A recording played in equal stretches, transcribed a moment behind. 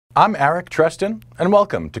I'm Eric Treston, and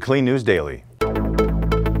welcome to Clean News Daily.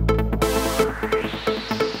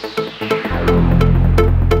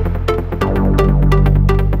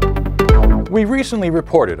 We recently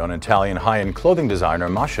reported on Italian high-end clothing designer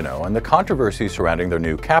Moschino and the controversy surrounding their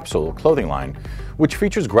new capsule clothing line, which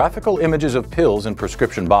features graphical images of pills in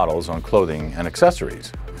prescription bottles on clothing and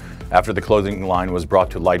accessories. After the clothing line was brought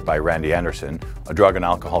to light by Randy Anderson, a drug and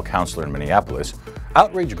alcohol counselor in Minneapolis,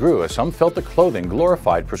 outrage grew as some felt the clothing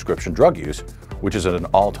glorified prescription drug use, which is at an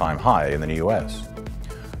all-time high in the U.S.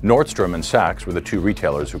 Nordstrom and Saks were the two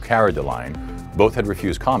retailers who carried the line. Both had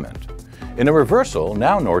refused comment. In a reversal,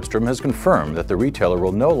 now Nordstrom has confirmed that the retailer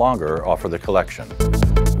will no longer offer the collection.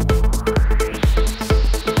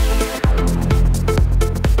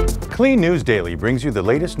 Clean News Daily brings you the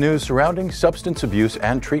latest news surrounding substance abuse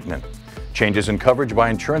and treatment, changes in coverage by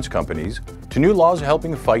insurance companies, to new laws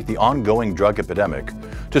helping fight the ongoing drug epidemic,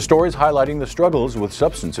 to stories highlighting the struggles with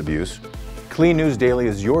substance abuse. Clean News Daily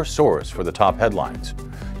is your source for the top headlines.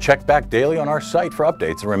 Check back daily on our site for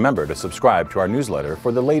updates and remember to subscribe to our newsletter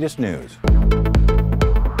for the latest news.